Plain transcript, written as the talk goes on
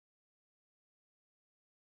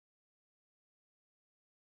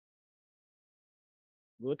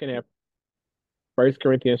We're looking at First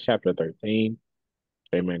Corinthians chapter 13.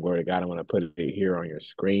 Amen. Glory to God. I'm going to put it here on your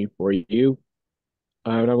screen for you.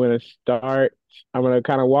 And I'm going to start. I'm going to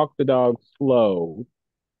kind of walk the dog slow,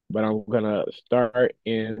 but I'm going to start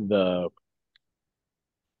I'm going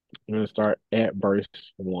to start at verse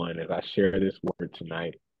 1 as I share this word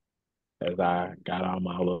tonight. As I got all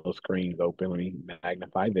my little screens open, let me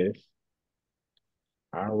magnify this.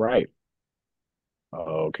 All right.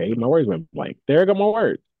 Okay, my words went blank. There go my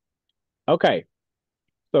words. Okay,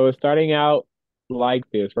 so it's starting out like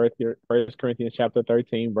this. First Corinthians chapter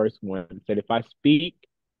 13, verse 1 said, if I speak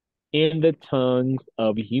in the tongues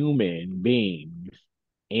of human beings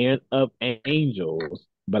and of angels,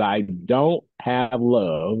 but I don't have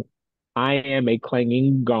love, I am a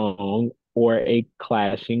clanging gong or a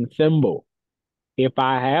clashing cymbal. If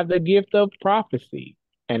I have the gift of prophecy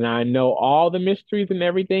and I know all the mysteries and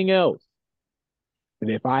everything else, and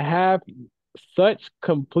if I have such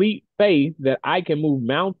complete faith that I can move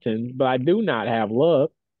mountains, but I do not have love,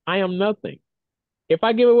 I am nothing. If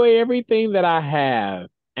I give away everything that I have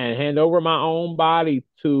and hand over my own body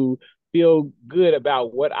to feel good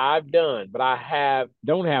about what I've done, but I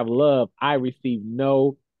don't have love, I receive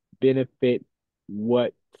no benefit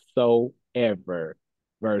whatsoever.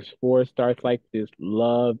 Verse 4 starts like this: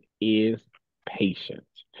 love is patient.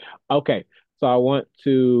 Okay, so I want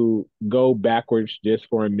to go backwards just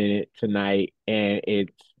for a minute tonight, and it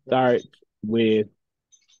starts with,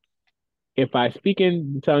 if I speak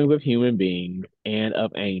in tongues of human beings and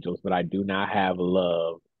of angels, but I do not have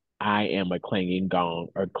love, I am a clanging gong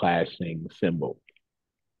or clashing cymbal.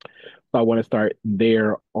 So I want to start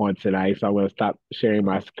there on tonight. So I want to stop sharing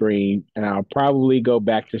my screen, and I'll probably go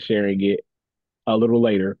back to sharing it a little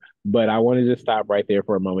later. But I want to just stop right there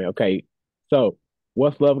for a moment. Okay, so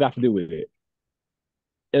what's love got to do with it?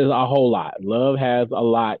 It's a whole lot. Love has a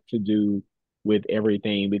lot to do with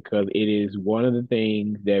everything because it is one of the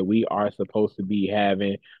things that we are supposed to be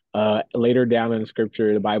having. Later down in the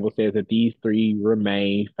scripture, the Bible says that these three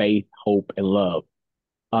remain: faith, hope, and love.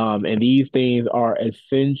 And these things are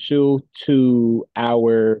essential to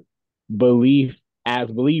our belief as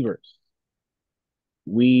believers.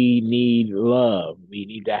 We need love. We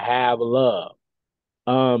need to have love.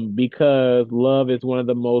 Because love is one of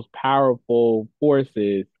the most powerful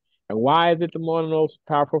forces. And why is it one of the most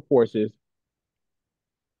powerful forces?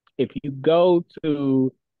 If you go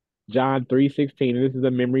to John 3:16, and this is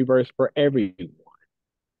a memory verse for everyone,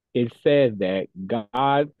 it says that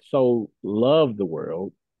God so loved the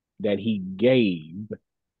world that he gave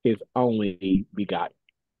his only begotten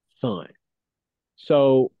son.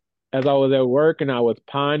 So as I was at work and I was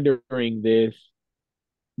pondering this,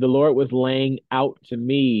 the Lord was laying out to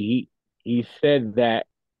me. He said that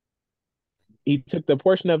he took the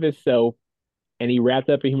portion of himself and he wrapped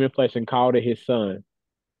up in human flesh and called it his son.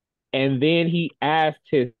 And then he asked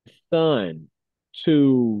his son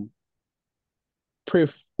to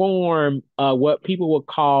perform what people would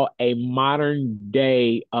call a modern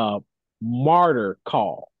day martyr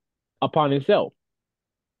call upon himself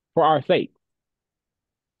for our sake.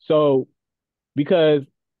 So, because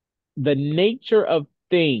the nature of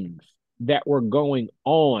things that were going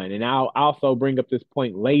on, and I'll also bring up this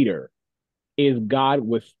point later, is God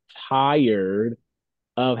was tired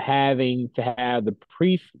of having to have the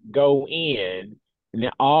priest go in, and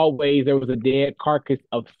then always there was a dead carcass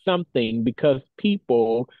of something because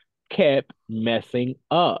people kept messing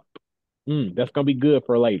up. That's gonna be good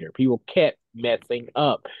for later. People kept messing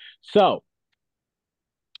up. So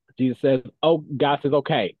Jesus says, "Oh, God says,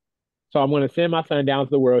 okay. So I'm going to send my son down to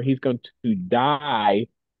the world. He's going to die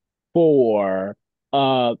for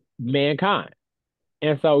mankind."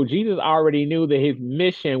 And so Jesus already knew that his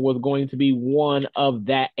mission was going to be one of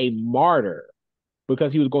that, a martyr,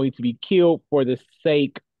 because he was going to be killed for the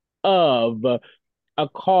sake of a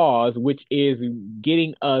cause, which is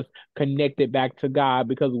getting us connected back to God.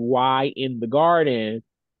 Because why in the garden,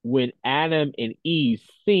 when Adam and Eve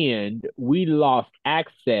sinned, we lost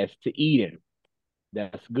access to Eden.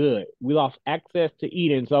 That's good. We lost access to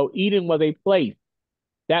Eden. So Eden was a place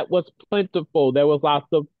that was plentiful. There was lots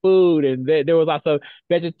of food, and there was lots of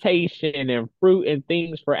vegetation and fruit and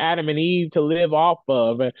things for Adam and Eve to live off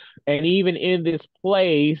of. And even in this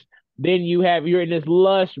place, then you're in this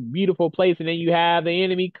lush, beautiful place, and then you have the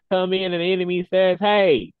enemy come in, and the enemy says,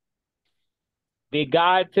 "Hey, did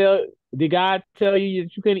God tell did God tell you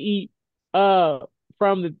that you can eat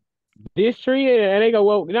from this tree?" And they go,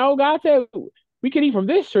 "Well, no, God said we can eat from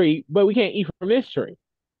this tree, but we can't eat from this tree."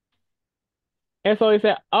 And so they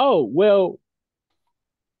said, "Oh, well,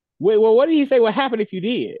 well, what did he say? What happened if you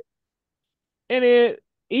did?" And then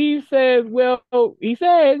he says, "Well, he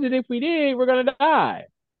says that if we did, we're gonna die."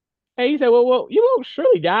 And he said, well, you won't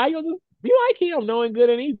surely die. You'll just be like him, knowing good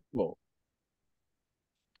and evil.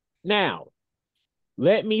 Now,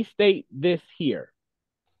 let me state this here.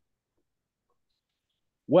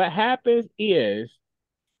 What happens is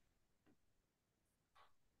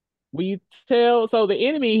we tell, so the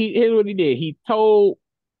enemy, here's what he did. He told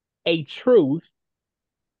a truth,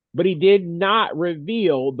 but he did not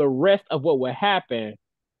reveal the rest of what would happen,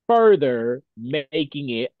 further making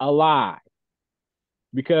it a lie.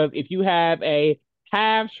 Because if you have a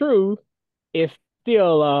half truth, it's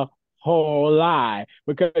still a whole lie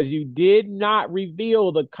because you did not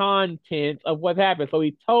reveal the contents of what happened. So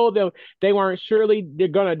he told them they weren't surely they're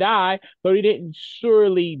gonna die, so he didn't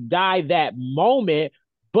surely die that moment,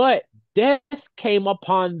 but death came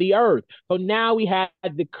upon the earth. So now we had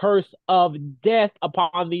the curse of death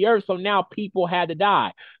upon the earth. So now people had to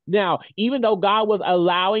die. Now, even though God was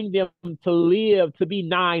allowing them to live to be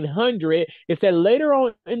 900, it said later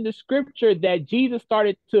on in the scripture that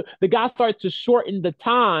the God started to shorten the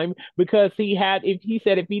time because he said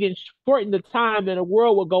if he didn't shorten the time, then the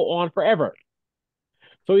world would go on forever.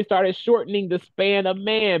 So he started shortening the span of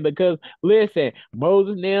man because listen,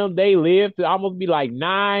 Moses and them, they lived to almost be like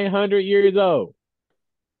 900 years old.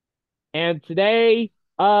 And today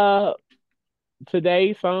some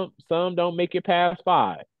don't make it past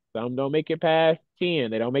 5. Some don't make it past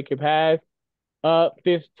 10. They don't make it past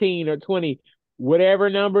 15 or 20.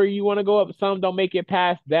 Whatever number you want to go up, some don't make it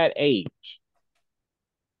past that age.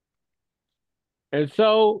 And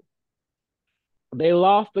so they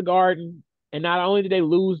lost the garden, and not only did they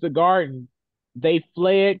lose the garden, they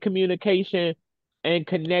fled communication and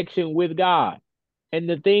connection with God. And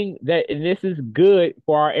the thing that, and this is good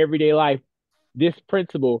for our everyday life, this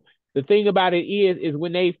principle, the thing about it is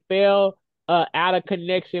when they fell out of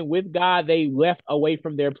connection with God, they left away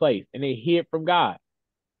from their place and they hid from God.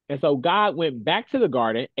 And so God went back to the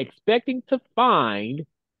garden expecting to find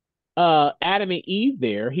Adam and Eve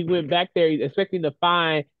there. He went back there expecting to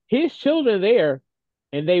find his children there,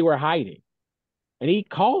 and they were hiding. And he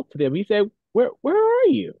called to them. He said, where are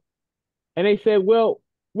you? And they said, well,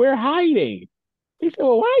 we're hiding. He said,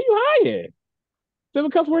 well, why are you hiding? He said,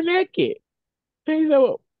 because we're naked. And he said,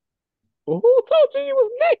 well, who told you you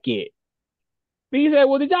was naked? And he said,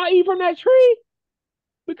 well, did y'all eat from that tree?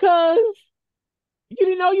 Because you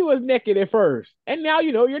didn't know you was naked at first. And now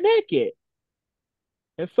you know you're naked.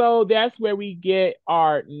 And so that's where we get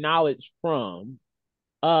our knowledge from.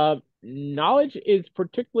 Knowledge is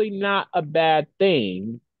particularly not a bad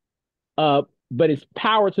thing, but it's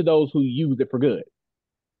power to those who use it for good.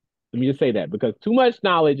 Let me just say that because too much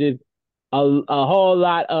knowledge is a whole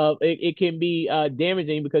lot of it can be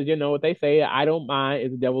damaging because you know what they say, I don't mind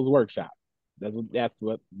is the devil's workshop. That's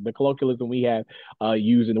what the colloquialism we have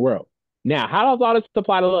used in the world. Now, how does all this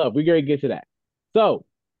apply to love? We're gonna get to that. So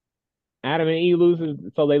Adam and Eve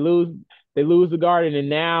they lose the garden, and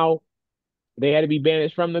now they had to be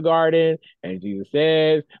banished from the garden. And Jesus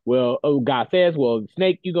says, God says, well,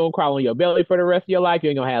 snake, you gonna crawl on your belly for the rest of your life.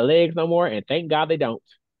 You ain't gonna have legs no more. And thank God they don't.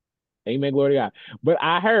 Amen. Glory to God. But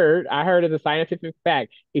I heard as a scientific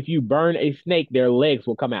fact, if you burn a snake, their legs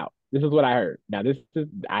will come out. This is what I heard. Now,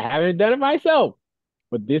 I haven't done it myself,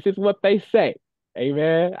 but this is what they say.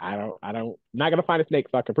 Amen. Not gonna find a snake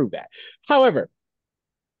so I can prove that. However,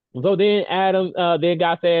 so then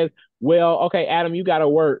God says, well, okay, Adam, you got to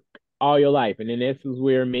work all your life. And then this is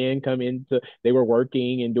where men come into, they were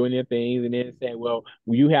working and doing their things and then saying, well,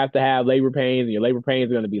 you have to have labor pains and your labor pains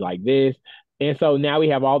are going to be like this. And so now we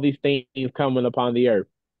have all these things coming upon the earth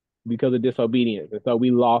because of disobedience. And so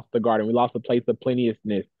we lost the garden. We lost the place of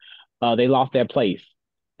plenteousness. They lost that place.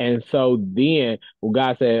 And so then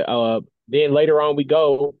God said, then later on we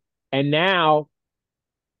go, and now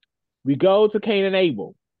we go to Cain and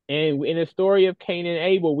Abel. And in the story of Cain and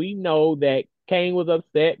Abel, we know that Cain was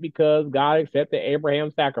upset because God accepted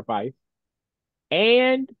Abraham's sacrifice.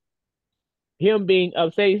 And him being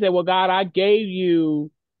upset, he said, well, God, I gave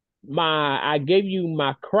you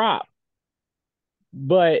my crop.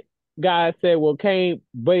 But God said, well, Cain,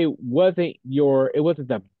 but it wasn't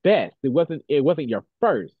the best. It wasn't your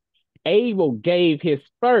first. Abel gave his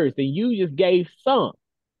first, and you just gave some.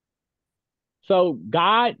 So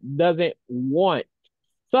God doesn't want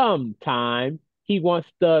some time. He wants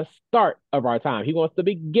the start of our time. He wants the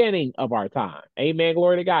beginning of our time. Amen.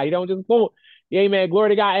 Glory to God. He don't just want, amen. Glory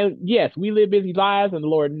to God. And yes, we live busy lives, and the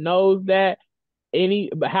Lord knows that.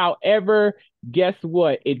 However, guess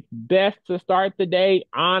what? It's best to start the day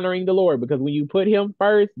honoring the Lord because when you put Him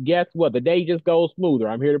first, guess what? The day just goes smoother.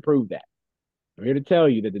 I'm here to prove that. I'm here to tell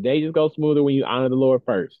you that the day just goes smoother when you honor the Lord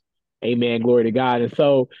first. Amen. Glory to God. And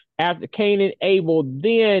so after Cain and Abel,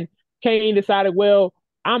 then Cain decided, well,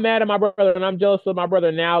 I'm mad at my brother and I'm jealous of my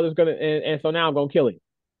brother. Now there's gonna and so now I'm gonna kill him.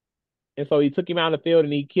 And so he took him out of the field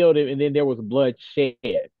and he killed him, and then there was blood shed.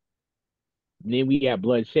 And then we had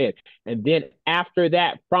bloodshed. And then after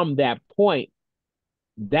that, from that point,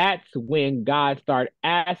 that's when God started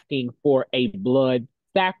asking for a blood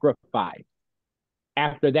sacrifice.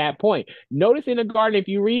 After that point, notice in the garden, if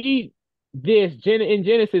you read this in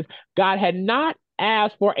Genesis, God had not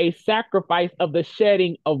asked for a sacrifice of the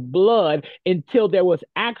shedding of blood until there was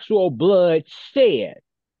actual blood shed.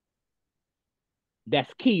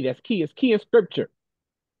 That's key. That's key. It's key in scripture.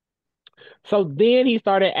 So then he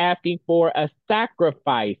started asking for a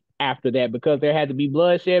sacrifice after that because there had to be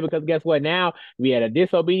bloodshed. Because guess what? Now we had a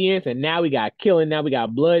disobedience, and now we got killing. Now we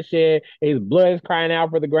got bloodshed. His blood is crying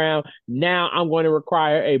out for the ground. Now I'm going to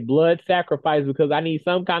require a blood sacrifice because I need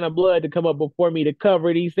some kind of blood to come up before me to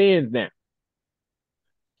cover these sins now.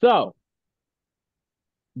 So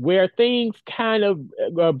where things kind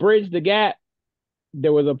of bridge the gap,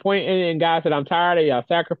 there was a point in God said, I'm tired of y'all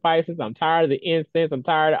sacrifices. I'm tired of the incense. I'm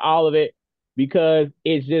tired of all of it because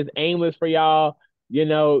it's just aimless for y'all. You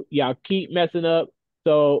know, y'all keep messing up.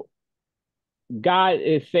 So God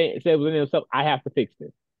is saying, said within himself, I have to fix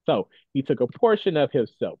this. So he took a portion of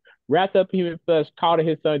himself, wrapped up human flesh, called it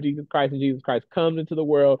his son, Jesus Christ, and Jesus Christ comes into the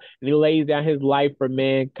world and he lays down his life for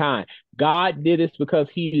mankind. God did this because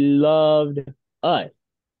he loved us.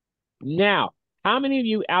 Now, how many of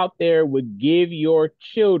you out there would give your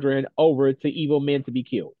children over to evil men to be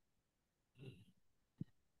killed?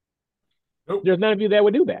 Nope. There's none of you that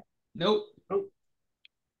would do that. Nope. Nope.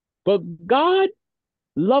 But God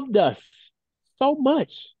loved us so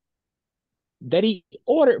much that he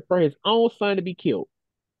ordered for his own son to be killed.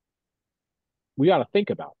 We ought to think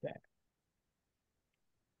about that.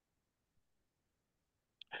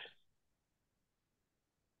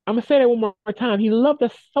 I'm going to say that one more time. He loved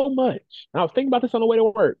us so much. And I was thinking about this on the way to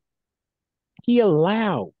work. He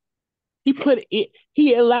allowed, he put it,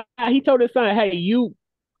 he allowed, he told his son, hey,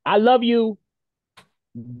 I love you.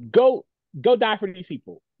 Go, go die for these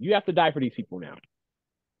people. You have to die for these people now.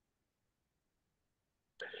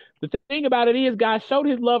 The thing about it is, God showed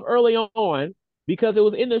his love early on because it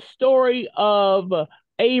was in the story of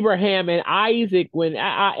Abraham and Isaac when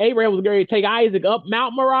Abraham was going to take Isaac up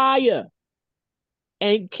Mount Moriah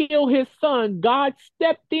and kill his son. God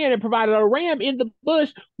stepped in and provided a ram in the bush.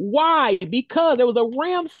 Why? Because there was a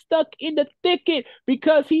ram stuck in the thicket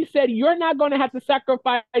because he said, you're not going to have to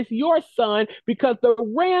sacrifice your son because the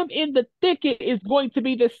ram in the thicket is going to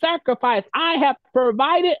be the sacrifice. I have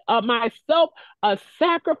provided myself a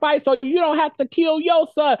sacrifice so you don't have to kill your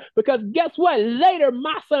son because guess what? Later,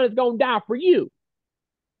 my son is going to die for you.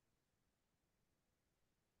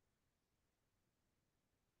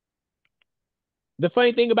 The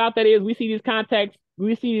funny thing about that is we see these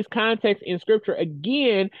contexts in scripture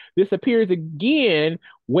again. This appears again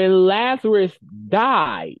when Lazarus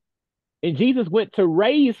died. And Jesus went to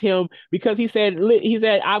raise him because he said,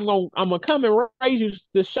 I'm gonna come and raise you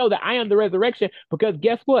to show that I am the resurrection. Because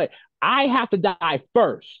guess what? I have to die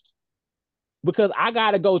first. Because I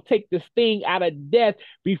gotta go take this thing out of death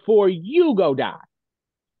before you go die.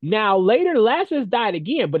 Now later Lazarus died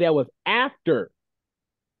again, but that was after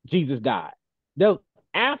Jesus died. That was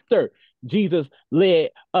after Jesus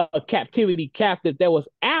led a captivity captive. That was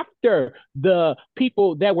after the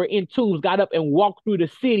people that were in tombs got up and walked through the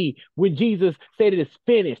city when Jesus said it is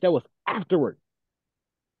finished. That was afterward.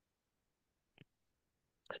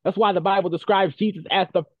 That's why the Bible describes Jesus as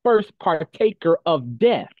the first partaker of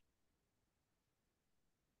death.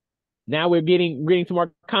 Now we're getting some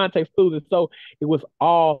more context to this. So it was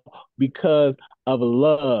all because of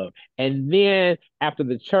love. And then after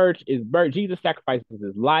the church is birthed, Jesus sacrifices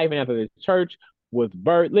his life. And after the church was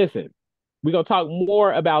birthed, listen, we're gonna talk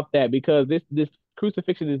more about that because this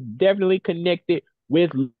crucifixion is definitely connected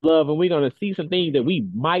with love, and we're gonna see some things that we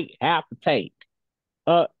might have to take.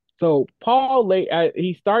 Uh, so Paul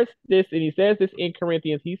he starts this and he says this in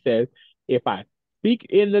Corinthians. He says, "If I speak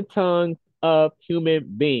in the tongues of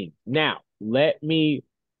human beings." Now, let me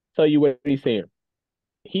tell you what he's saying.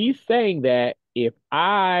 He's saying that if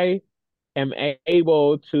I am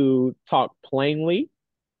able to talk plainly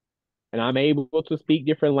and I'm able to speak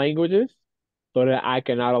different languages so that I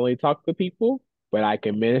can not only talk to people, but I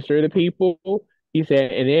can minister to people. He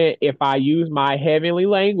said, and then if I use my heavenly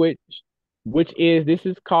language, which is this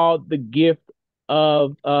is called the gift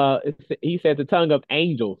of he said the tongue of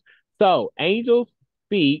angels. So angels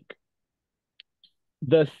speak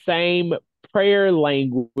the same prayer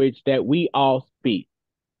language that we all speak.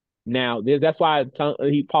 Now, that's why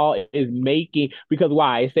Paul is making, because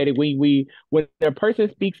why? It said that when a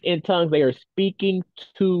person speaks in tongues, they are speaking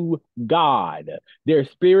to God. Their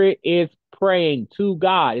spirit is praying to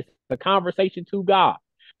God. It's a conversation to God.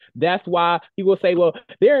 That's why he will say, well,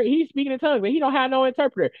 there he's speaking in tongues, but he don't have no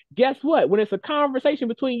interpreter. Guess what? When it's a conversation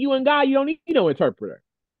between you and God, you don't need no interpreter.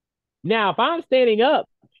 Now, if I'm standing up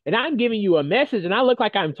and I'm giving you a message and I look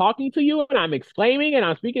like I'm talking to you and I'm exclaiming and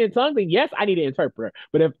I'm speaking in tongues, then yes, I need an interpreter.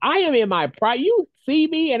 But if I am in my private, you see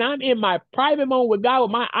me and I'm in my private moment with God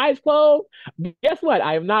with my eyes closed, guess what?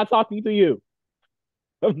 I am not talking to you.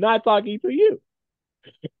 I'm not talking to you.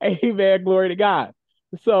 Amen. Glory to God.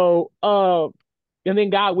 So, and then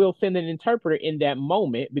God will send an interpreter in that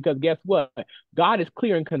moment because guess what? God is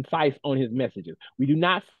clear and concise on his messages. We do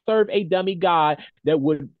not serve a dummy God that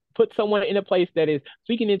would put someone in a place that is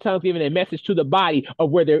speaking in tongues, giving a message to the body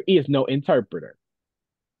of where there is no interpreter.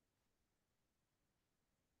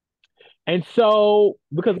 And so,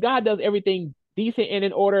 because God does everything decent and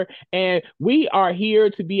in order, and we are here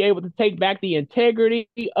to be able to take back the integrity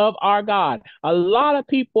of our God. A lot of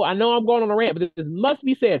people, I know I'm going on a rant, but this must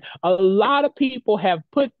be said. A lot of people have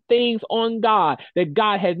put things on God that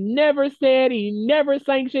God has never said, he never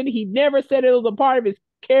sanctioned, he never said it was a part of his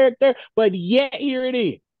character, but yet here it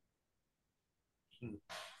is.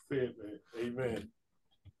 Amen.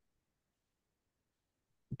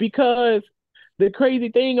 Because the crazy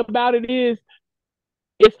thing about it is,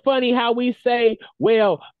 it's funny how we say,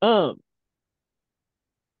 well,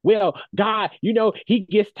 God, he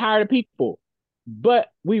gets tired of people. But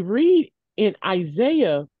we read in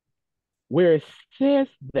Isaiah where it says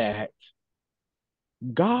that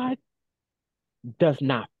God does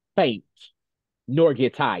not faint nor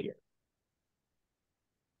get tired.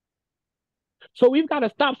 So we've got to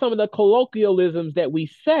stop some of the colloquialisms that we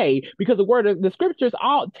say because the scriptures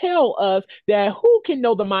all tell us that who can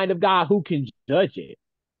know the mind of God, who can judge it.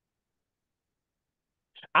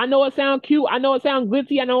 I know it sounds cute. I know it sounds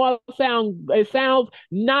glitzy. I know it sounds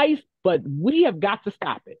nice, but we have got to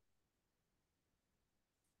stop it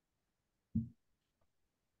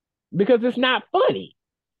because it's not funny.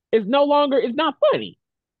 It's not funny.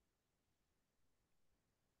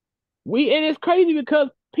 And it's crazy because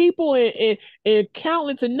people in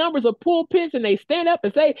countless and numbers of pulpits and they stand up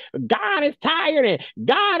and say God is tired and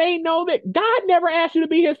God ain't know that. God never asked you to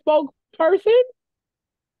be his spokesperson.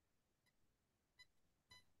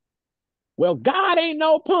 Well, God ain't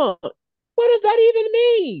no punk. What does that even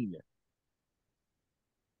mean?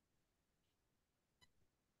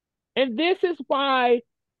 And this is why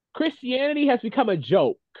Christianity has become a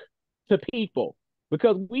joke to people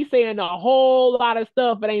because we saying a whole lot of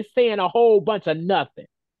stuff but ain't saying a whole bunch of nothing.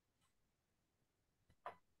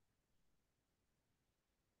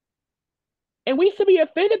 And we should be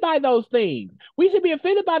offended by those things. We should be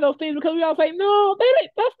offended by those things because we all say, no,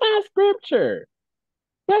 that's not scripture.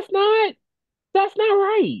 That's not, that's not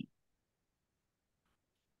right.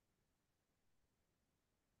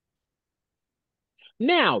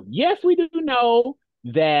 Now, yes, we do know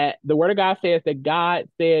that the word of God says that God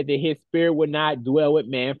said that his spirit would not dwell with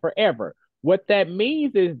man forever. What that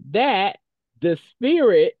means is that the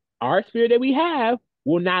spirit, our spirit that we have,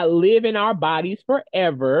 will not live in our bodies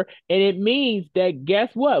forever. And it means that guess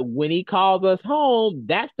what? When he calls us home,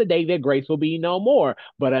 that's the day that grace will be no more.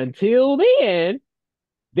 But until then,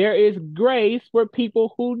 there is grace for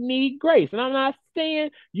people who need grace. And I'm not saying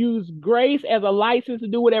use grace as a license to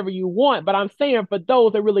do whatever you want, but I'm saying for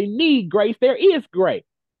those that really need grace, there is grace.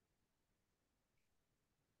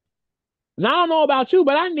 And I don't know about you,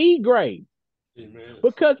 but I need grace. Amen.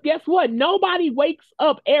 Because guess what? Nobody wakes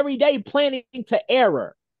up every day planning to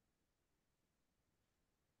error.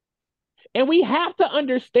 And we have to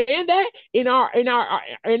understand that in our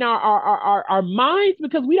minds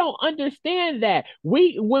because we don't understand that.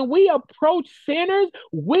 When we approach sinners,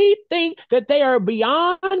 we think that they are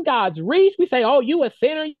beyond God's reach. We say, "Oh, you a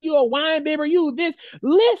sinner, you a wine bibber, you this."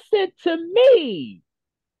 Listen to me.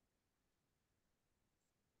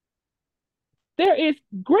 There is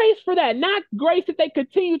grace for that, not grace if they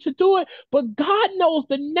continue to do it, but God knows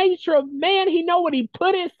the nature of man. He knows what he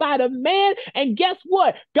put inside of man. And guess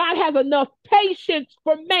what? God has enough patience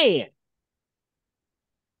for man.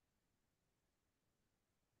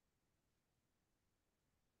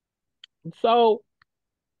 So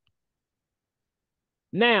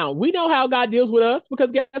now we know how God deals with us because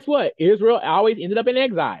guess what? Israel always ended up in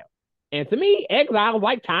exile. And to me, exile is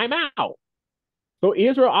like time out. So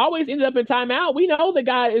Israel always ended up in timeout. We know that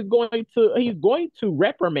God he's going to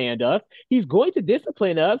reprimand us. He's going to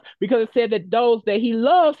discipline us because it said that those that he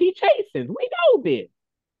loves, he chastens. We know this.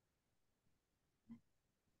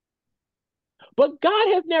 But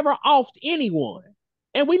God has never offed anyone.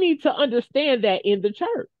 And we need to understand that in the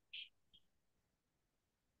church.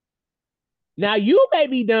 Now, you may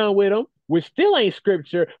be done with them, which still ain't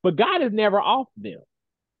scripture, but God has never offed them.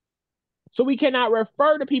 So we cannot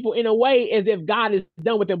refer to people in a way as if God is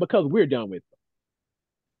done with them because we're done with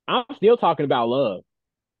them. I'm still talking about love.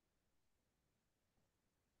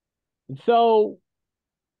 And so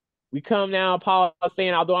we come now, Paul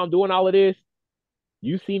saying, although I'm doing all of this,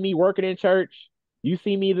 you see me working in church, you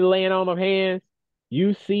see me the laying on of hands,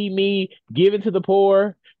 you see me giving to the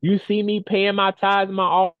poor, you see me paying my tithes and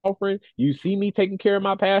my offering, you see me taking care of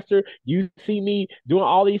my pastor, you see me doing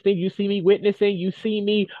all these things, you see me witnessing, you see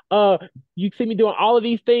me doing all of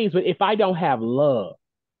these things, but if I don't have love,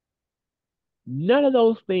 none of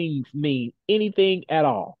those things mean anything at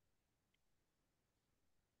all.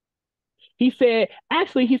 He said,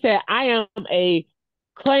 I am a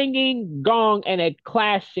clanging gong and a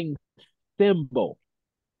clashing cymbal.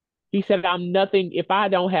 He said, I'm nothing. If I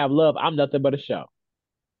don't have love, I'm nothing but a show.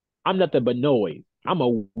 I'm nothing but noise. I'm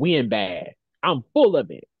a windbag. I'm full of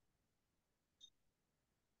it.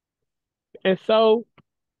 And so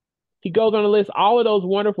he goes on to list all of those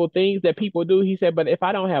wonderful things that people do. He said, but if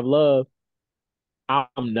I don't have love,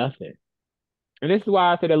 I'm nothing. And this is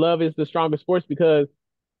why I say that love is the strongest force because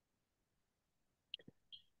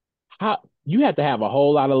you have to have a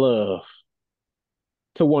whole lot of love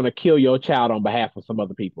to want to kill your child on behalf of some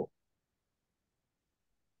other people.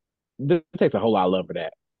 It takes a whole lot of love for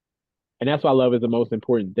that. And that's why love is the most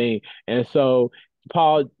important thing. And so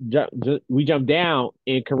we jump down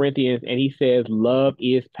in Corinthians and he says, love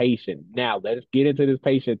is patient. Now let's get into this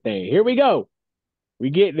patient thing. Here we go. We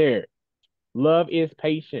get there. Love is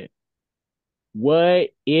patient. What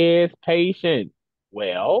is patient?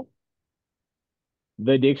 Well,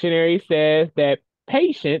 the dictionary says that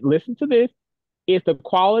patient, listen to this, is the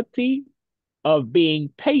quality of being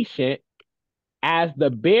patient as the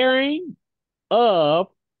bearing of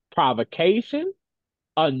provocation,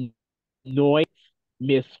 annoyance,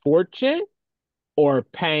 misfortune, or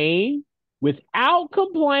pain without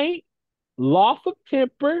complaint, loss of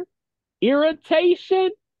temper, irritation,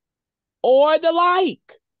 or the like.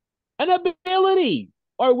 An ability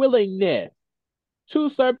or willingness to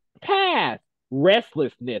surpass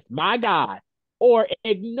restlessness, my God, or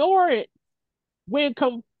ignorance when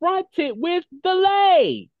confronted with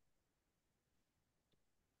delay.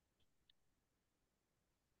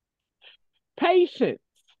 Patience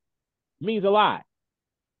means a lot.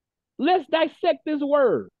 Let's dissect this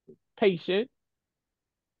word, patient.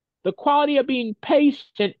 The quality of being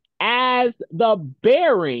patient as the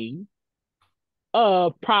bearing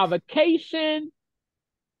of provocation,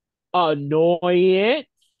 annoyance,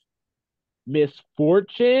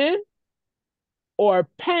 misfortune, or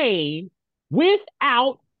pain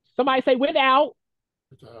without, somebody say without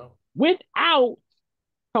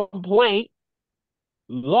complaint,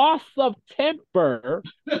 loss of temper,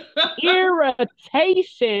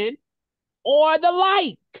 irritation, or the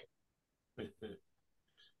like.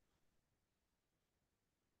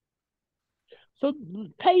 So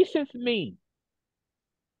patience means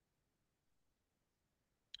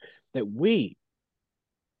that we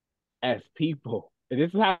as people, and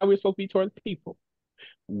this is how we're supposed to be towards people,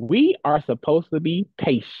 we are supposed to be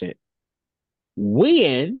patient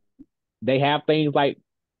when they have things like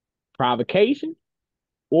provocation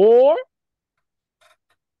or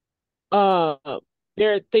uh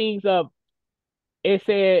there are things of, it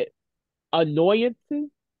said, annoyances.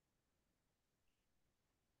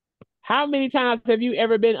 How many times have you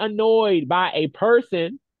ever been annoyed by a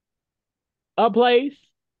person, a place,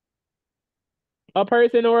 a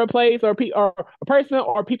person or a place, or a person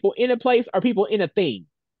or people in a place or people in a thing?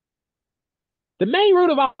 The main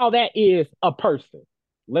root of all that is a person.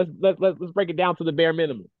 Let's break it down to the bare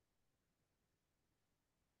minimum.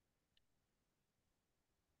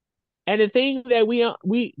 And the thing that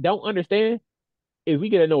we don't understand is we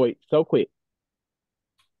get annoyed so quick.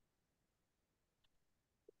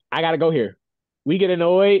 I gotta go here. We get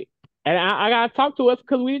annoyed, and I gotta talk to us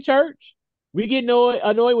because we in church. We get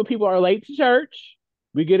annoyed when people are late to church.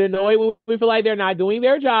 We get annoyed when we feel like they're not doing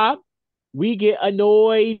their job. We get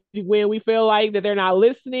annoyed when we feel like that they're not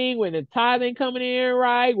listening, when the tithe ain't coming in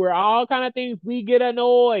right. We're all kind of things. We get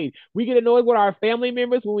annoyed. We get annoyed with our family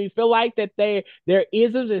members when we feel like that their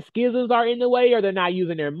isms and schisms are in the way, or they're not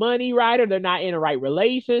using their money right, or they're not in a right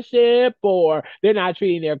relationship, or they're not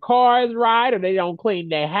treating their cars right, or they don't clean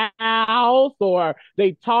their house, or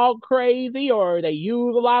they talk crazy, or they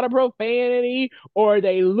use a lot of profanity, or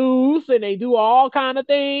they loose and they do all kind of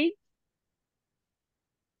things.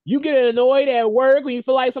 You get annoyed at work when you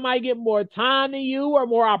feel like somebody get more time than you or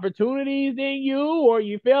more opportunities than you, or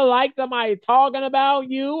you feel like somebody talking about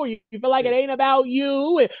you, or you feel like it ain't about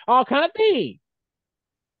you, and all kind of things.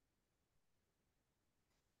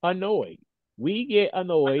 Annoyed. We get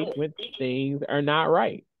annoyed when things are not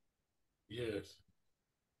right. Yes.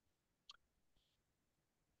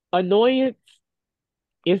 Annoyance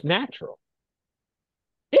is natural.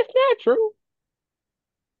 It's natural.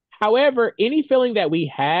 However, any feeling that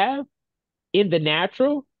we have in the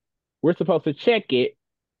natural, we're supposed to check it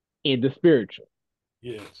in the spiritual.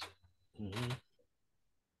 Yes. Mm-hmm.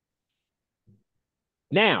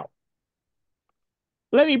 Now,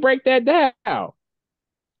 let me break that down.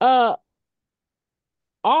 Uh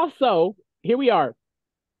Also, here we are.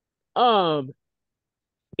 Um,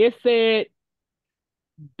 it said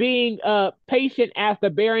being patient as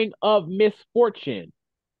the bearing of misfortune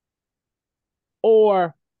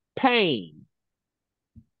or pain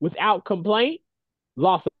without complaint,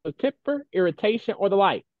 loss of temper, irritation, or the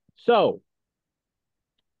like. So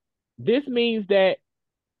this means that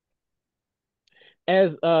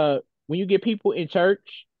as when you get people in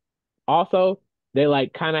church, also they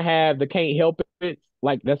like kind of have the can't help it.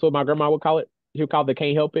 Like that's what my grandma would call it. She would call it the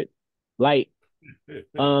can't help it. Like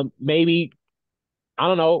maybe I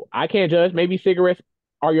don't know. I can't judge. Maybe cigarettes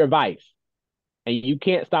are your vice, and you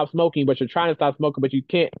can't stop smoking, but you're trying to stop smoking, but you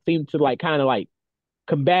can't seem to like kind of like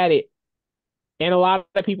combat it. And a lot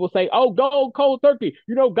of people say, "Oh, go cold turkey."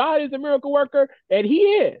 You know, God is a miracle worker, and He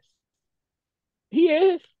is. He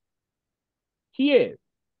is. He is.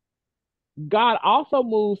 God also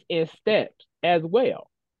moves in steps as well,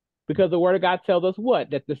 because the Word of God tells us what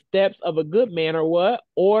that the steps of a good man are what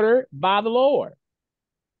ordered by the Lord.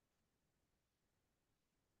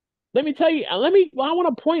 Let me tell you. I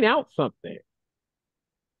want to point out something.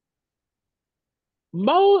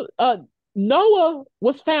 Mo, Noah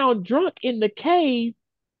was found drunk in the cave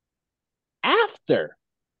after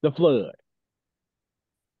the flood.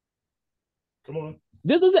 Come on.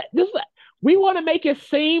 We want to make it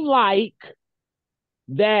seem like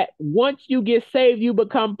that once you get saved, you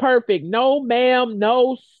become perfect. No, ma'am,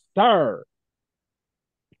 no, sir.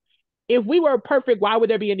 If we were perfect, why would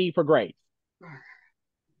there be a need for grace?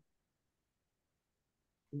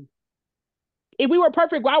 If we were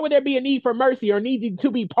perfect, why would there be a need for mercy or needing to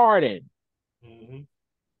be pardoned? Mm-hmm.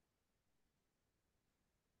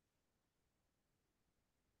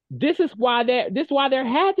 This is why there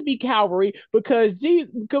had to be Calvary, because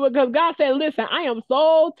God said, listen, I am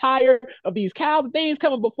so tired of these cow things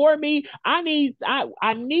coming before me. I need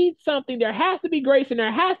something. There has to be grace and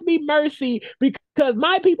there has to be mercy, because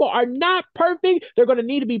my people are not perfect. They're going to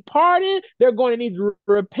need to be pardoned. They're going to need to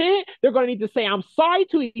repent. They're going to need to say I'm sorry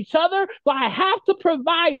to each other. So I have to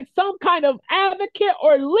provide some kind of advocate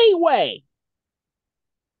or leeway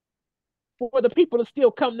for the people to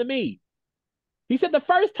still come to me. He said the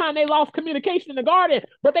first time they lost communication in the garden,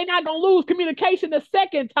 but they're not going to lose communication the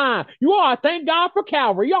second time. You all thank God for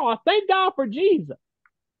Calvary. You all thank God for Jesus.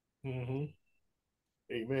 Mm-hmm.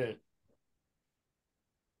 Amen.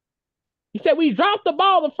 He said we dropped the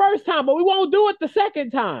ball the first time, but we won't do it the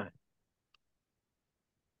second time.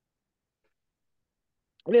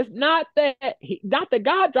 And it's not that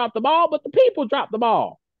God dropped the ball, but the people dropped the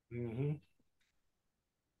ball. Mm-hmm.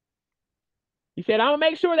 He said, I'm gonna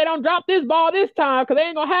make sure they don't drop this ball this time, because they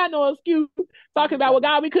ain't gonna have no excuse talking about, well,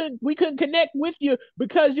 God, we couldn't connect with you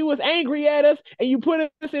because you was angry at us and you put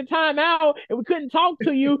us in timeout and we couldn't talk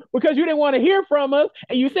to you because you didn't want to hear from us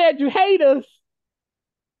and you said you hate us.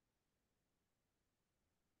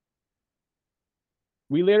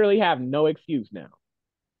 We literally have no excuse now.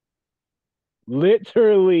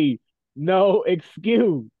 Literally no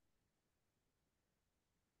excuse.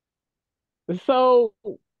 So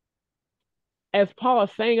as Paul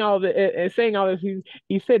is saying all this,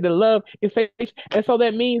 he said the love is patient. And so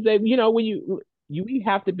that means that, when you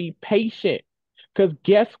have to be patient. Because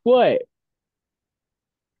guess what?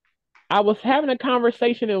 I was having a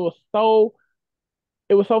conversation. It was so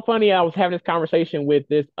funny. I was having this conversation with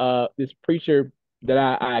this preacher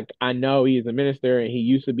that I know. He's a minister and he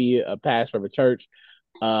used to be a pastor of a church.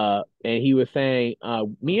 And he was saying,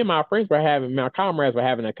 me and my comrades were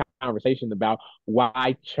having a conversation about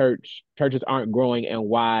why churches aren't growing and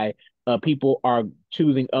why people are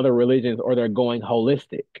choosing other religions or they're going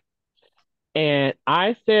holistic. And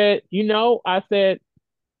I said,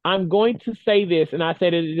 I'm going to say this, and I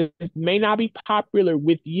said it may not be popular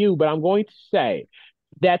with you, but I'm going to say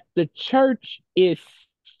that the church is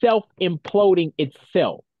self imploding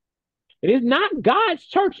itself. It is not God's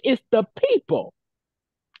church, it's the people.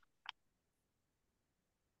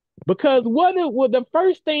 Because what the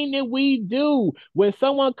first thing that we do when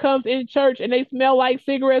someone comes in church and they smell like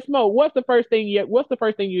cigarette smoke, what's the first thing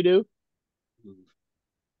you do?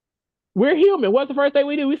 We're human. What's the first thing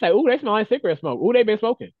we do? We say, "Ooh, they smell like cigarette smoke. Ooh, they've been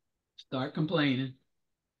smoking." Start complaining.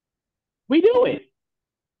 We do it.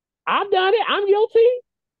 I've done it. I'm guilty.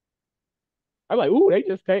 I'm like, "Ooh, they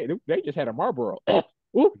just had a Marlboro."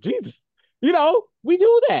 Ooh, Jesus. We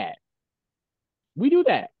do that. We do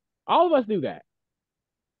that. All of us do that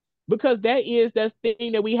because that is the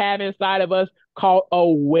thing that we have inside of us called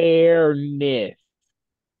awareness.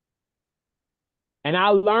 And I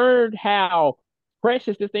learned how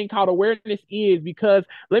precious this thing called awareness is because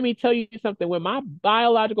let me tell you something. When my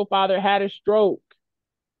biological father had a stroke,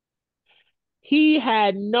 he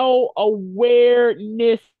had no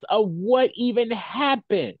awareness of what even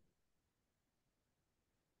happened.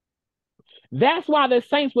 That's why the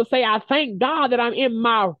saints would say, I thank God that I'm in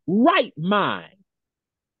my right mind.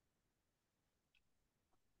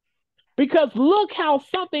 Because look how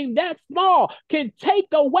something that small can take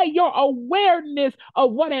away your awareness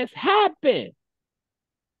of what has happened.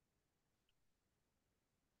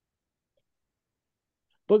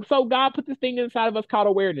 But so God put this thing inside of us called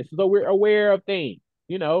awareness. So we're aware of things,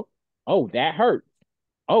 you know. Oh, that hurts.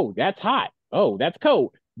 Oh, that's hot. Oh, that's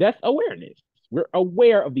cold. That's awareness. We're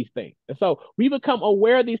aware of these things. And so we become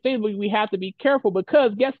aware of these things, but we have to be careful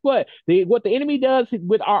because guess what? What the enemy does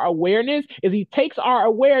with our awareness is he takes our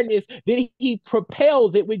awareness, then he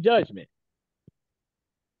propels it with judgment.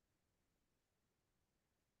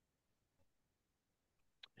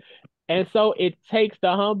 And so it takes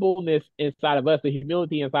the humbleness inside of us, the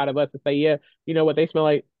humility inside of us to say, yeah, you know what, they smell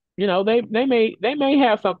like, they may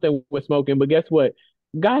have something with smoking, but guess what?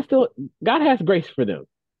 God still God has grace for them.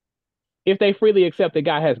 If they freely accept that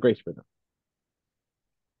God has grace for them.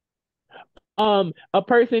 A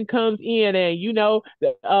person comes in and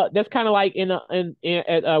that's kind of like when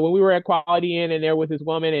we were at Quality Inn and there was this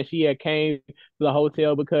woman and she had came to the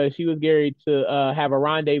hotel because she was married to have a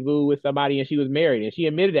rendezvous with somebody and she was married and she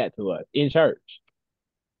admitted that to us in church.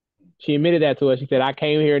 She admitted that to us. She said, I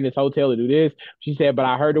came here in this hotel to do this. She said, but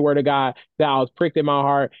I heard the word of God that I was pricked in my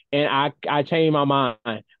heart and I changed my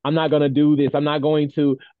mind. I'm not going to do this. I'm not going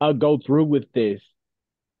to go through with this.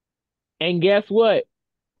 And guess what?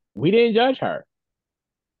 We didn't judge her.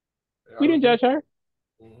 We didn't judge her.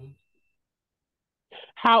 Mm-hmm.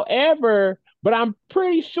 However, but I'm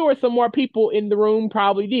pretty sure some more people in the room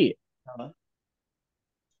probably did. Uh-huh.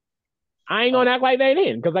 I ain't gonna act like they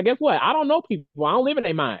didn't, because I guess what? I don't know people. I don't live in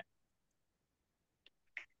their mind.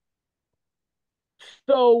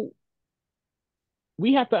 So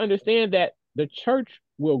we have to understand that the church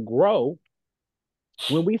will grow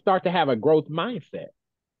when we start to have a growth mindset.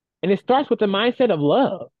 And it starts with the mindset of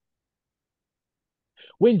love.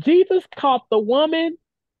 When Jesus caught the woman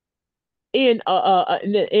in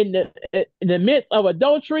the midst of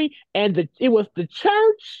adultery, and it was the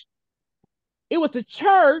church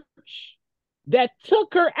that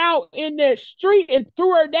took her out in the street and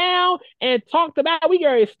threw her down and talked about we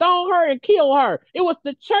gotta stone her and kill her. It was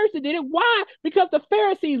the church that did it. Why? Because the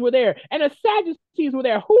Pharisees were there and the Sadducees were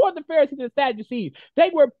there. Who are the Pharisees and Sadducees?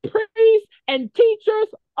 They were priests and teachers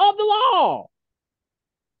of the law.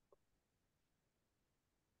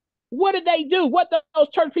 What did they do? What did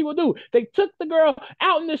those church people do? They took the girl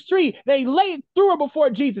out in the street. They threw her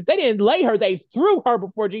before Jesus. They didn't lay her. They threw her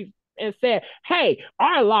before Jesus and said, hey,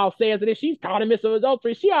 our law says that if she's caught in the midst of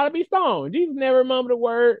adultery, she ought to be stoned. Jesus never mumbled a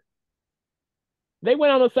word. They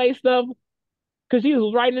went on to say stuff because Jesus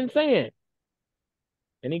was writing in sand.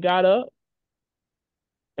 And he got up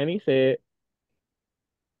and he said,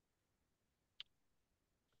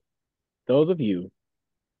 those of you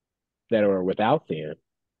that are without sin,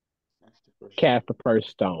 cast the first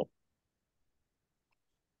stone.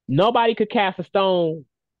 Nobody could cast a stone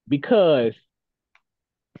because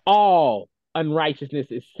all unrighteousness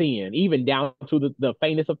is sin, even down to the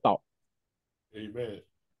faintest of thought. Amen.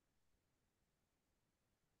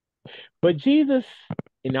 But Jesus,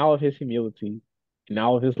 in all of his humility, in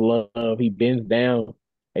all of his love, he bends down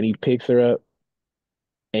and he picks her up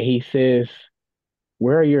and he says,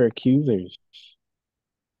 where are your accusers?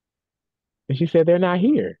 And she said, they're not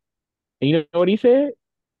here. And you know what he said?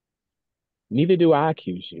 Neither do I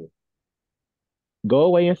accuse you. Go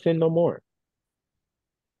away and sin no more.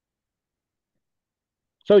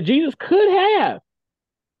 So Jesus could have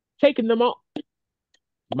taken them on.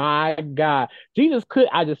 My God.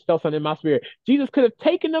 I just felt something in my spirit. Jesus could have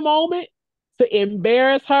taken the moment to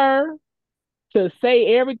embarrass her, to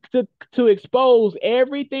say to expose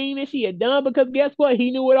everything that she had done, because guess what?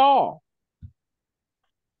 He knew it all.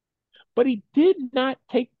 But he did not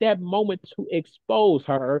take that moment to expose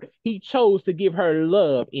her. He chose to give her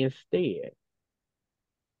love instead.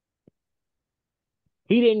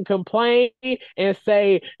 He didn't complain and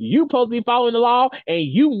say, you supposed to be following the law and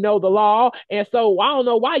you know the law. And so I don't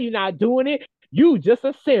know why you're not doing it. You just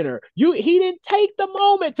a sinner. He didn't take the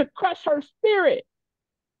moment to crush her spirit,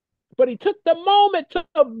 but he took the moment to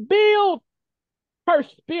build her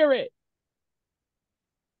spirit.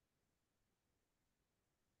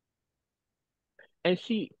 And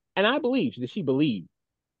I believe that she believed.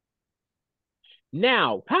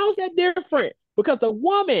 Now, how's that different? Because the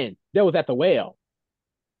woman that was at the well,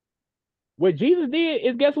 what Jesus did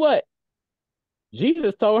is guess what?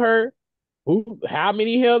 Jesus told her how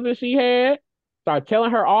many husbands she had, started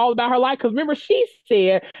telling her all about her life. Because remember, she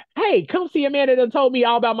said, hey, come see a man that done told me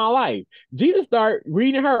all about my life. Jesus started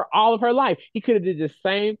reading her all of her life. He could have did the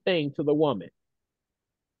same thing to the woman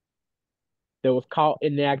that was caught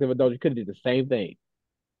in the act of adultery. He could have did the same thing.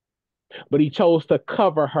 But he chose to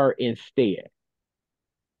cover her instead.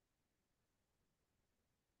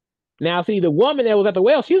 Now, see, the woman that was at the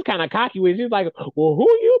well, she was kind of cocky with it. She was like, well, who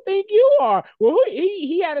you think you are? Well,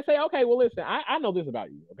 he had to say, okay, well, listen, I know this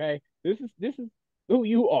about you, okay? This is who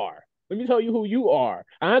you are. Let me tell you who you are.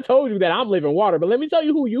 I told you that I'm living water, but let me tell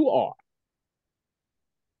you who you are.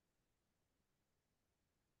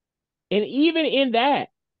 And even in that,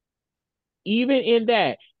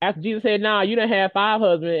 after Jesus said, nah, you don't have five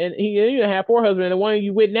husbands, and you don't have four husbands, and the one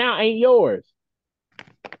you with now ain't yours.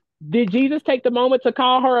 Did Jesus take the moment to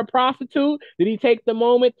call her a prostitute? Did he take the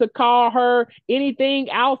moment to call her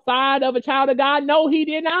anything outside of a child of God? No, he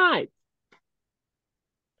did not.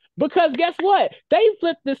 Because guess what? They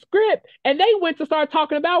flipped the script and they went to start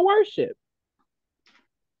talking about worship.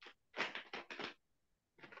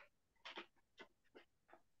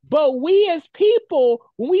 But we as people,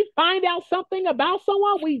 when we find out something about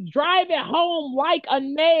someone, we drive it home like a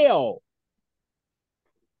nail.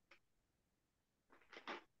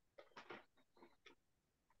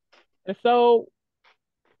 And so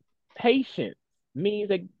patience means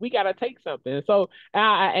that we got to take something. And so,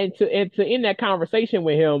 and to end that conversation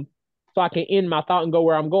with him, so I can end my thought and go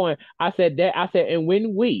where I'm going. I said, and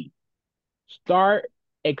when we start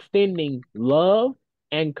extending love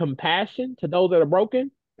and compassion to those that are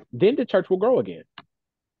broken, then the church will grow again.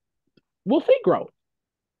 We'll see growth.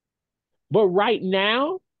 But right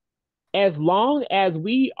now, as long as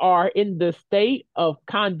we are in the state of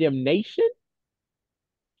condemnation,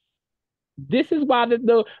 this is why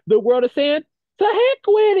the world is saying, to heck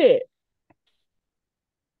with it.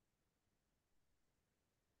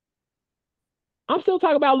 I'm still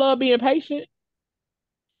talking about love being patient.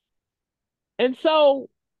 And so,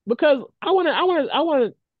 because I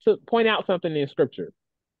want to point out something in scripture.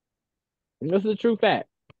 And this is a true fact.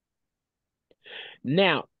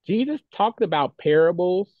 Now, Jesus talked about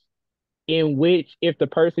parables in which if the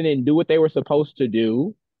person didn't do what they were supposed to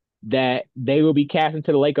do, that they will be cast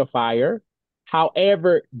into the lake of fire.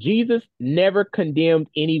 However, Jesus never condemned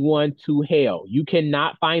anyone to hell. You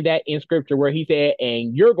cannot find that in scripture where he said,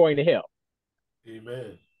 and you're going to hell.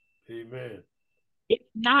 Amen. Amen. It's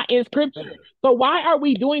not in scripture. So why are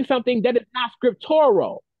we doing something that is not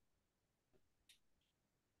scriptural?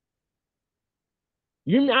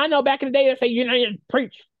 I know back in the day they say, you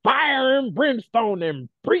preach fire and brimstone and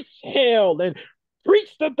preach hell and preach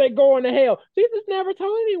that they go into hell. Jesus never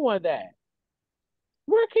told anyone that.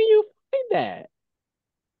 Where can you find that?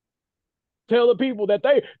 Tell the people that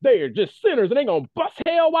they are just sinners and they're gonna bust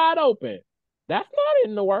hell wide open. That's not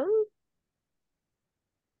in the word.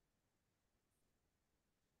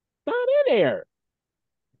 It's not in there.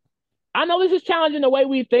 I know this is challenging the way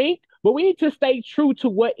we think, but we need to stay true to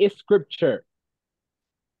what is scripture.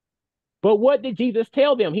 But what did Jesus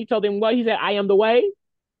tell them? He told them what? He said, I am the way,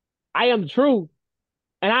 I am the truth,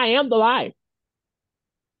 and I am the life.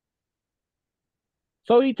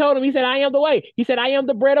 So he told him, he said, I am the way. He said, I am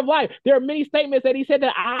the bread of life. There are many statements that he said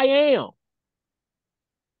that I am.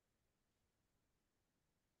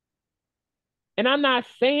 And I'm not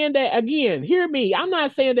saying that, again, hear me. I'm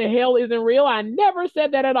not saying that hell isn't real. I never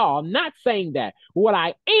said that at all. I'm not saying that. What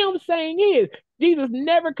I am saying is Jesus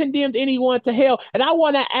never condemned anyone to hell. And I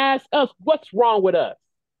want to ask us, what's wrong with us?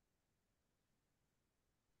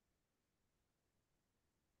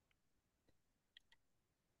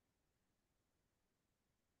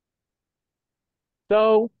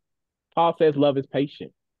 So Paul says love is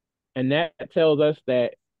patient. And that tells us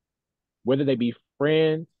that whether they be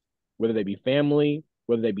friends, whether they be family,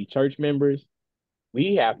 whether they be church members,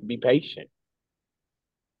 we have to be patient.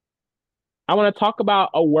 I want to talk about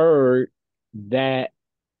a word that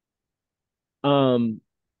um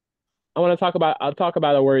I'll talk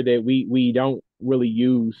about a word that we don't really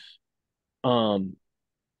use um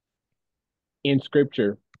in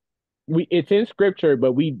scripture. It's in scripture,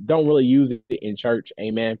 but we don't really use it in church.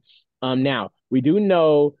 Amen. Now we do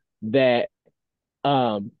know that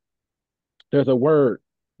um there's a word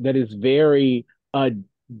that is very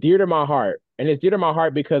dear to my heart. And it's dear to my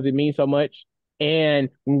heart because it means so much. And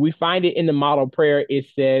when we find it in the model prayer, it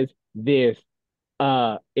says this.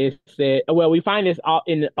 It said, well, we find this all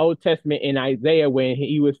in the Old Testament in Isaiah when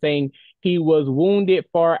he was saying he was wounded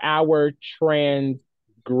for our transgressions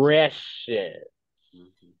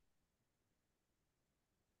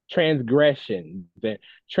and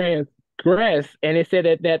transgress. And it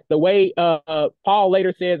said that the way Paul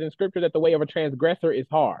later says in scripture that the way of a transgressor is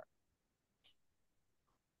hard.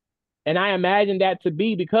 And I imagine that to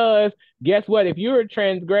be because guess what? If you're a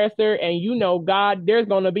transgressor and you know God, there's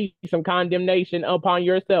going to be some condemnation upon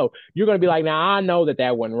yourself. You're going to be like, now I know that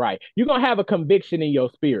that wasn't right. You're going to have a conviction in your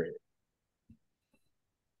spirit.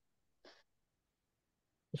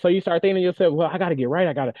 So you start thinking to yourself, well, I got to get right.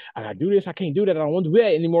 I got to do this. I can't do that. I don't want to do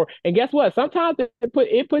that anymore. And guess what? Sometimes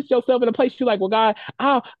it puts yourself in a place you're like, well, God,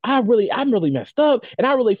 I'm really messed up and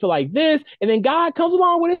I really feel like this. And then God comes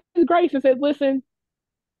along with his grace and says, listen,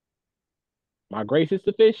 my grace is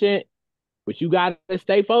sufficient, but you got to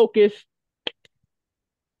stay focused.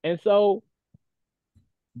 And so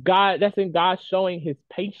that's in God showing his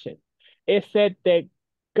patience. It said that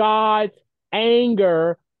God's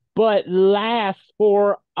anger but lasts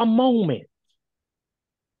for a moment.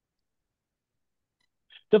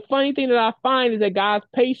 The funny thing that I find is that God's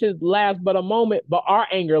patience lasts but a moment, but our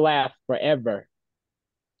anger lasts forever.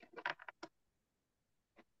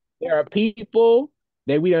 There are people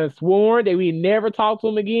that we done sworn that we never talk to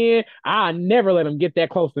them again. I'll never let them get that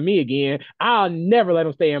close to me again. I'll never let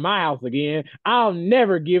them stay in my house again. I'll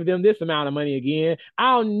never give them this amount of money again.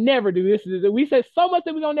 I'll never do this. We said so much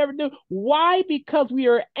that we're going to never do. Why? Because we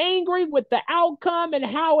are angry with the outcome and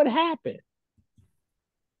how it happened.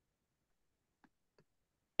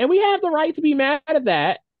 And we have the right to be mad at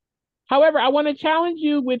that. However, I want to challenge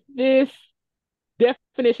you with this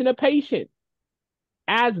definition of patience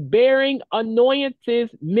as bearing annoyances,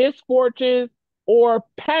 misfortunes, or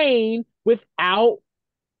pain without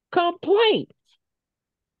complaint.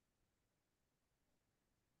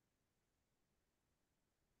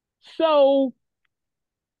 So,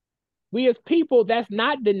 we as people, that's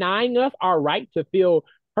not denying us our right to feel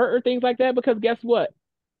hurt or things like that, because guess what?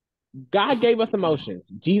 God gave us emotions.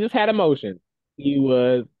 Jesus had emotions. He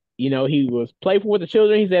was, he was playful with the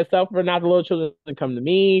children. He said, suffer not the little children to come to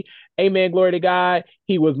me. Amen. Glory to God.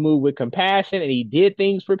 He was moved with compassion and he did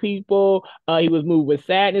things for people. He was moved with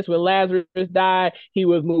sadness when Lazarus died. He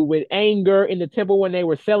was moved with anger in the temple when they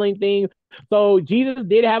were selling things. So Jesus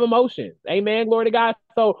did have emotions. Amen. Glory to God.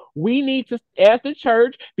 So we need to, as the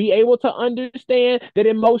church, be able to understand that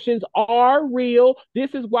emotions are real.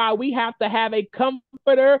 This is why we have to have a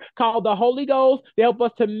comforter called the Holy Ghost to help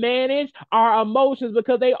us to manage our emotions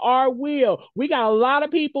because they are real. We got a lot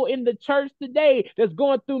of people in the church today that's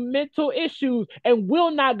going through mental issues and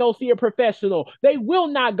will not go see a professional. They will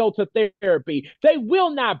not go to therapy. They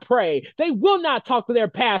will not pray. They will not talk to their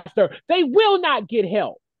pastor. They will not get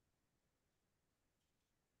help.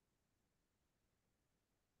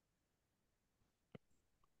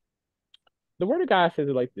 The word of God says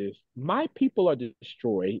it like this: my people are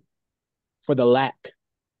destroyed for the lack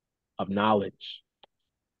of knowledge.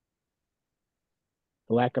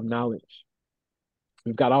 The lack of knowledge.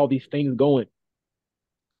 We've got all these things going.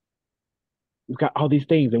 We've got all these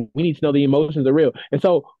things, and we need to know the emotions are real. And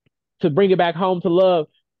so, to bring it back home to love,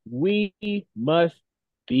 we must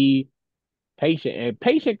be patient. And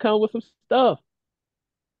patient comes with some stuff.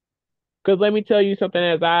 Because let me tell you something,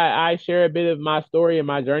 as I share a bit of my story and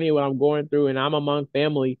my journey, what I'm going through, and I'm among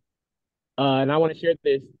family, and I want to share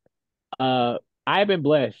this. Uh, I've been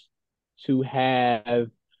blessed to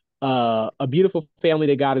have a beautiful family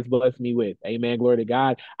that God has blessed me with. Amen. Glory to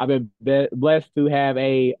God. I've been blessed to have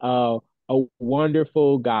a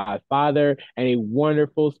wonderful God father and a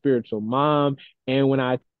wonderful spiritual mom. And when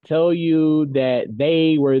I tell you that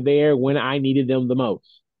they were there when I needed them the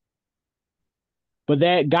most, but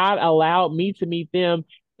that God allowed me to meet them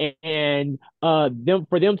and them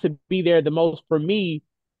for them to be there the most for me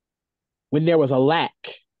when there was a lack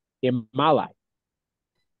in my life.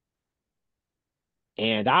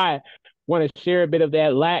 And I want to share a bit of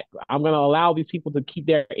that lack. I'm going to allow these people to keep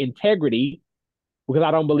their integrity because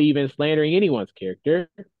I don't believe in slandering anyone's character.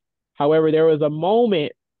 However, there was a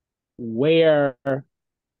moment where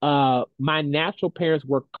my natural parents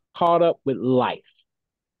were caught up with life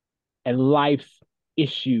and life's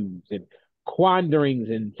issues and quanderings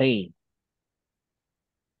and things.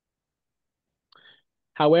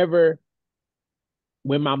 However,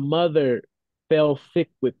 when my mother fell sick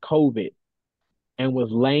with COVID and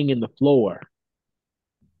was laying in the floor,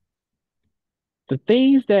 the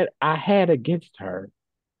things that I had against her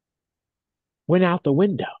went out the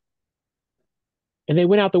window. And they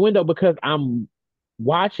went out the window because I'm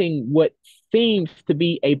watching what seems to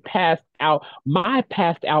be my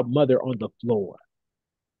passed out mother on the floor.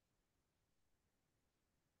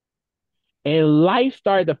 And life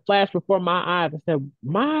started to flash before my eyes. I said,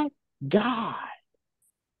 my God,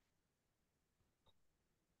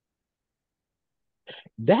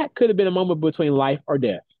 that could have been a moment between life or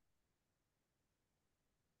death.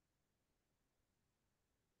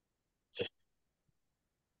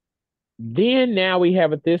 Then now we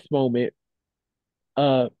have at this moment,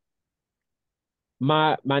 uh,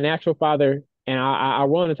 my natural father, and I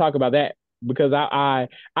want to talk about that because I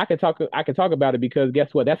can talk about it because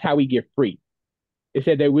guess what? That's how we get free. It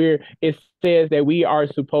says that we are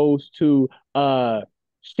supposed to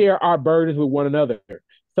share our burdens with one another.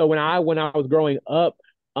 So when I was growing up,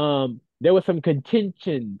 there was some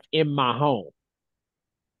contentions in my home.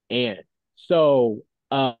 And so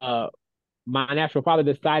my natural father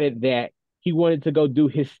decided that he wanted to go do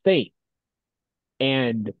his thing.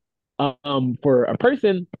 And for a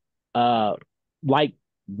person uh like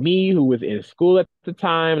me who was in school at the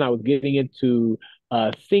time and I was getting into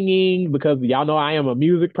singing because y'all know I am a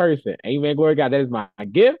music person. Amen. Glory to God. That is my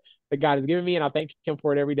gift that God has given me, and I thank him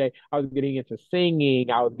for it every day. I was getting into singing,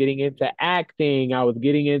 I was getting into acting, I was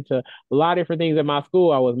getting into a lot of different things at my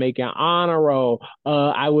school. I was making honor roll,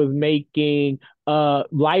 I was making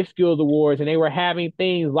life skills awards, and they were having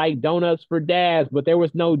things like donuts for dads, but there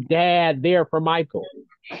was no dad there for Michael.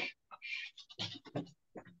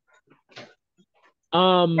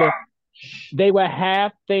 Um, they would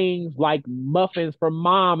have things like muffins for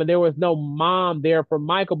mom, and there was no mom there for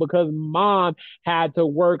Michael because mom had to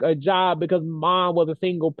work a job because mom was a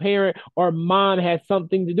single parent or mom had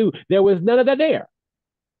something to do. There was none of that there.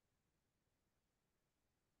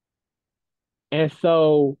 And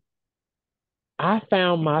so I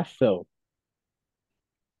found myself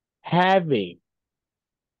having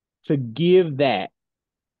to give that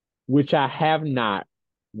which I have not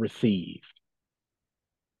received.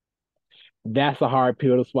 That's a hard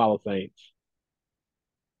pill to swallow, saints.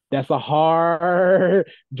 That's a hard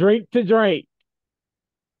drink to drink.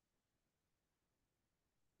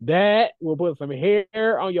 That will put some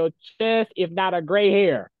hair on your chest, if not a gray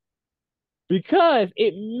hair, because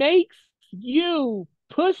it makes you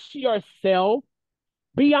push yourself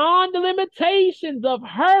beyond the limitations of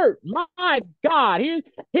hurt. My God, here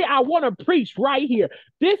I want to preach right here.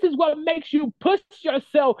 This is what makes you push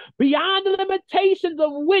yourself beyond the limitations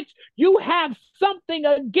of which you have something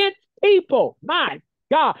against people. My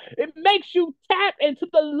God, it makes you tap into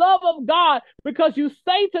the love of God because you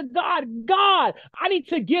say to God, God, I need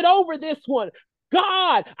to get over this one.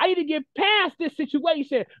 God, I need to get past this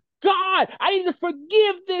situation. God, I need to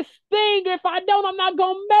forgive this thing. If I don't, I'm not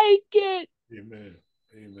going to make it. Amen.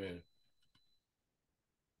 Amen.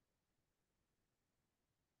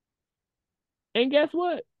 And guess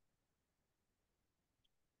what?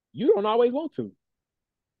 You don't always want to.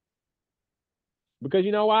 Because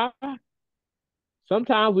you know why?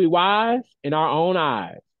 Sometimes we wise in our own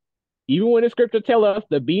eyes. Even when the scripture tell us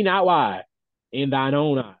to be not wise in thine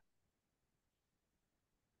own eyes.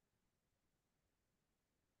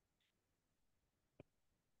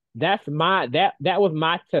 That was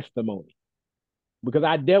my testimony. Because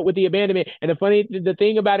I dealt with the abandonment. And the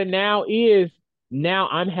thing about it now is now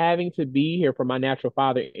I'm having to be here for my natural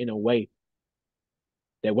father in a way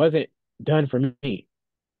that wasn't done for me.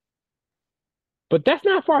 But that's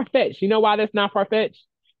not far fetched. You know why that's not far fetched?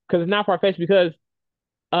 Because it's not far fetched because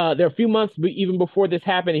there are a few months even before this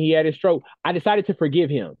happened and he had his stroke. I decided to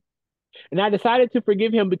forgive him. And I decided to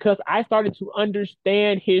forgive him because I started to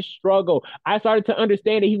understand his struggle. I started to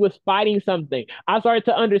understand that he was fighting something. I started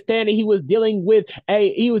to understand that he was dealing with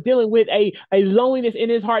a loneliness in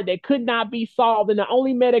his heart that could not be solved. And the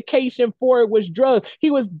only medication for it was drugs.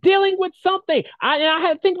 He was dealing with something. And I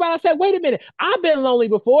had to think about it. I said, wait a minute, I've been lonely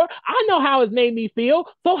before. I know how it's made me feel.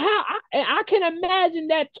 So I can imagine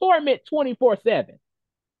that torment 24/7.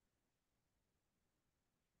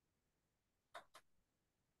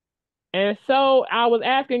 And so I was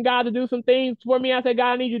asking God to do some things for me. I said,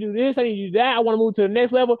 God, I need you to do this. I need you to do that. I want to move to the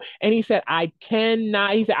next level. And he said, I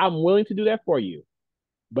cannot. He said, I'm willing to do that for you,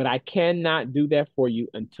 but I cannot do that for you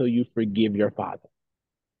until you forgive your father.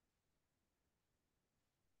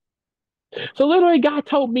 So literally, God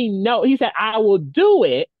told me no. He said, I will do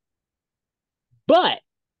it, but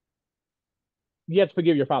you have to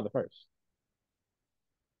forgive your father first.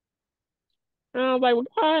 And I was like, well,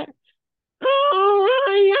 God, oh,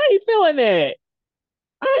 I ain't feeling that.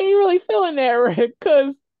 I ain't really feeling that, Rick,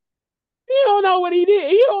 because you don't know what he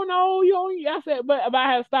did. You don't know. You don't. I said, but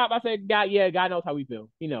I had to stop. I said, God, yeah, God knows how we feel.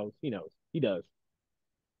 He knows. He knows. He does.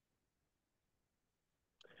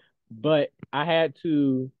 But I had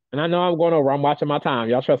to, and I know I'm going over. I'm watching my time.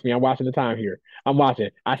 Y'all trust me. I'm watching the time here. I'm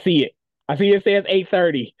watching. I see it. I see it says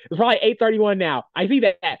 8:30. It's probably 8:31 now. I see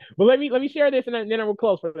that. But let me share this, and then I'm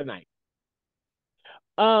close for the night.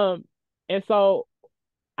 Um, and so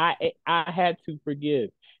I had to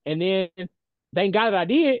forgive, and then thank God that I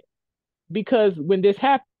did because when this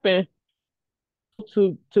happened,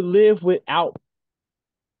 to live without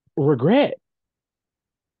regret.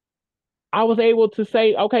 I was able to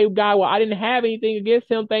say, okay, God, well, I didn't have anything against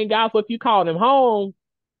him. Thank God. So if you called him home,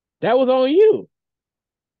 that was on you.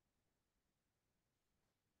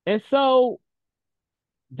 And so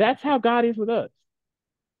that's how God is with us.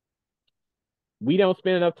 We don't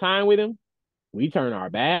spend enough time with him. We turn our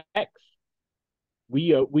backs.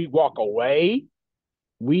 We walk away.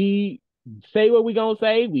 We say what we gonna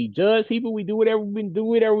say. We judge people. We do whatever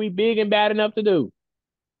we big and bad enough to do.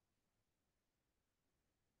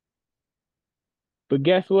 But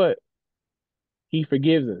guess what? He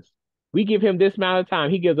forgives us. We give him this amount of time.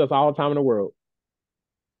 He gives us all the time in the world.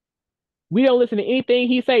 We don't listen to anything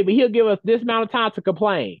he say, but he'll give us this amount of time to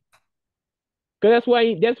complain. Because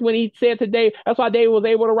that's when he said today, that's why David was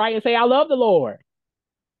able to write and say, I love the Lord.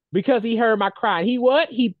 Because he heard my cry. He what?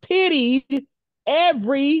 He pitied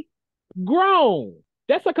every groan.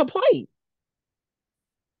 That's a complaint.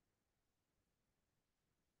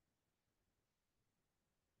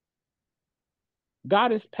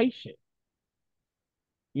 God is patient.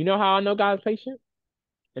 You know how I know God is patient?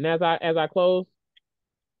 And as I close,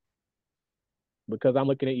 because I'm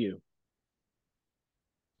looking at you.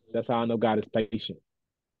 That's how I know God is patient.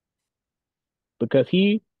 Because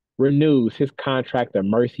he renews his contract of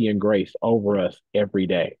mercy and grace over us every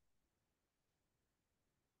day.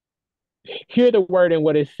 Hear the word and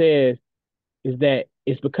what it says is that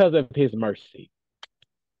it's because of his mercy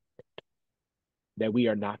that we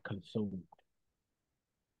are not consumed.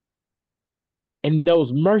 And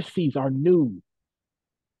those mercies are new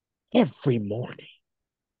every morning.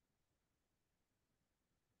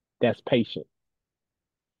 That's patient.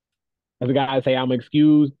 As a guy say, I'm gonna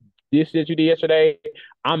excuse this that you did yesterday.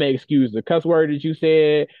 I'm gonna excuse the cuss word that you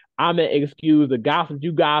said. I'm gonna excuse the gossip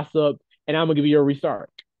you gossiped, and I'm gonna give you a restart.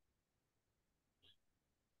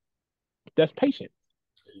 That's patient.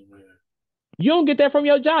 Amen. You don't get that from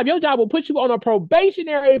your job. Your job will put you on a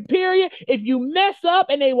probationary period if you mess up,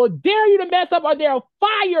 and they will dare you to mess up, or they'll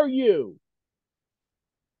fire you.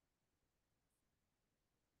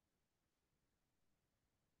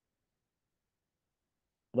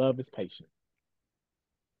 Love is patient.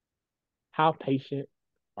 How patient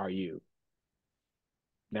are you?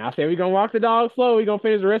 Now I say we're gonna walk the dog slow. We're gonna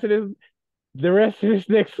finish the rest of this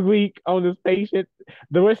next week on this patience.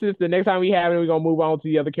 The rest of this the next time we have it, we're gonna move on to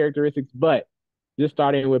the other characteristics. But just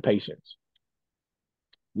starting with patience.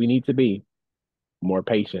 We need to be more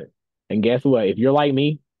patient. And guess what? If you're like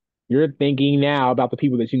me, you're thinking now about the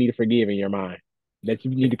people that you need to forgive in your mind. That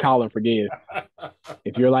you need to call and forgive.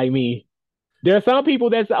 If you're like me. There are some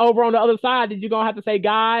people that's over on the other side that you're gonna have to say,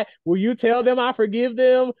 God, will you tell them I forgive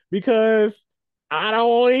them? Because I don't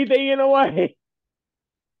want anything in the way.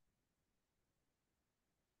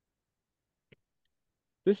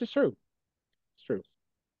 This is true. It's true.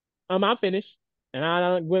 I'm finished, and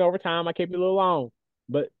I went over time. I kept it a little long,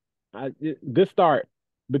 but good start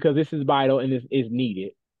because this is vital and this is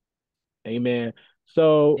needed. Amen.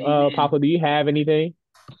 So, Amen. Papa, do you have anything?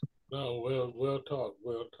 No, well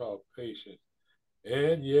talked, patient.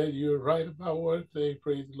 And yeah, you're right about one thing,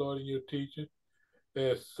 praise the Lord, in your teaching.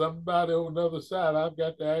 There's somebody on the other side. I've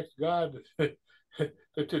got to ask God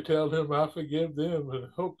to tell them I forgive them and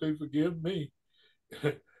hope they forgive me.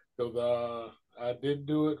 Because I didn't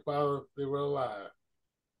do it while they were alive.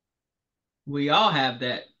 We all have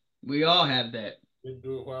that. We all have that. Didn't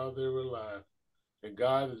do it while they were alive. And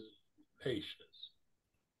God is patient.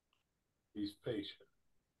 He's patient.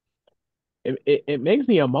 It makes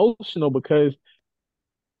me emotional because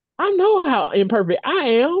I know how imperfect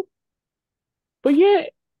I am, but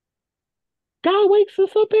yet God wakes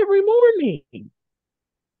us up every morning.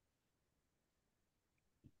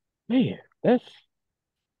 Man, That's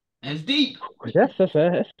deep. that's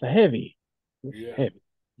a heavy. That's Yeah, heavy.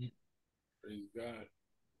 praise God.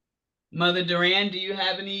 Mother Duran, do you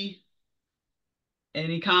have any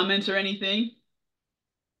comments or anything?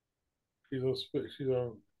 She's on, she's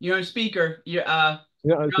on. You're on speaker. You know,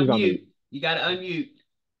 You're she's on on mute. mute. You gotta unmute.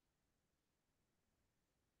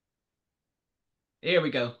 There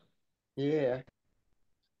we go. Yeah.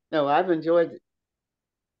 No, I've enjoyed it.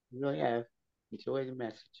 Really have enjoyed the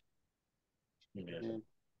message. Yeah. And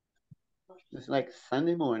it's like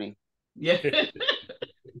Sunday morning. Yeah.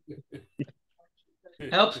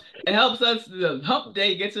 Helps it helps us the hump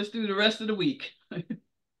day gets us through the rest of the week.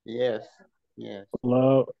 Yes. Yes.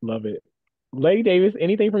 Love it. Lady Davis,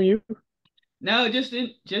 anything from you? No, just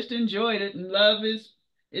enjoyed it. And love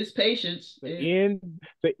is patience. To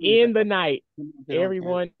end the night,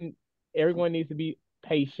 everyone needs to be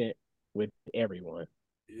patient with everyone.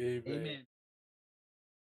 Amen. Amen.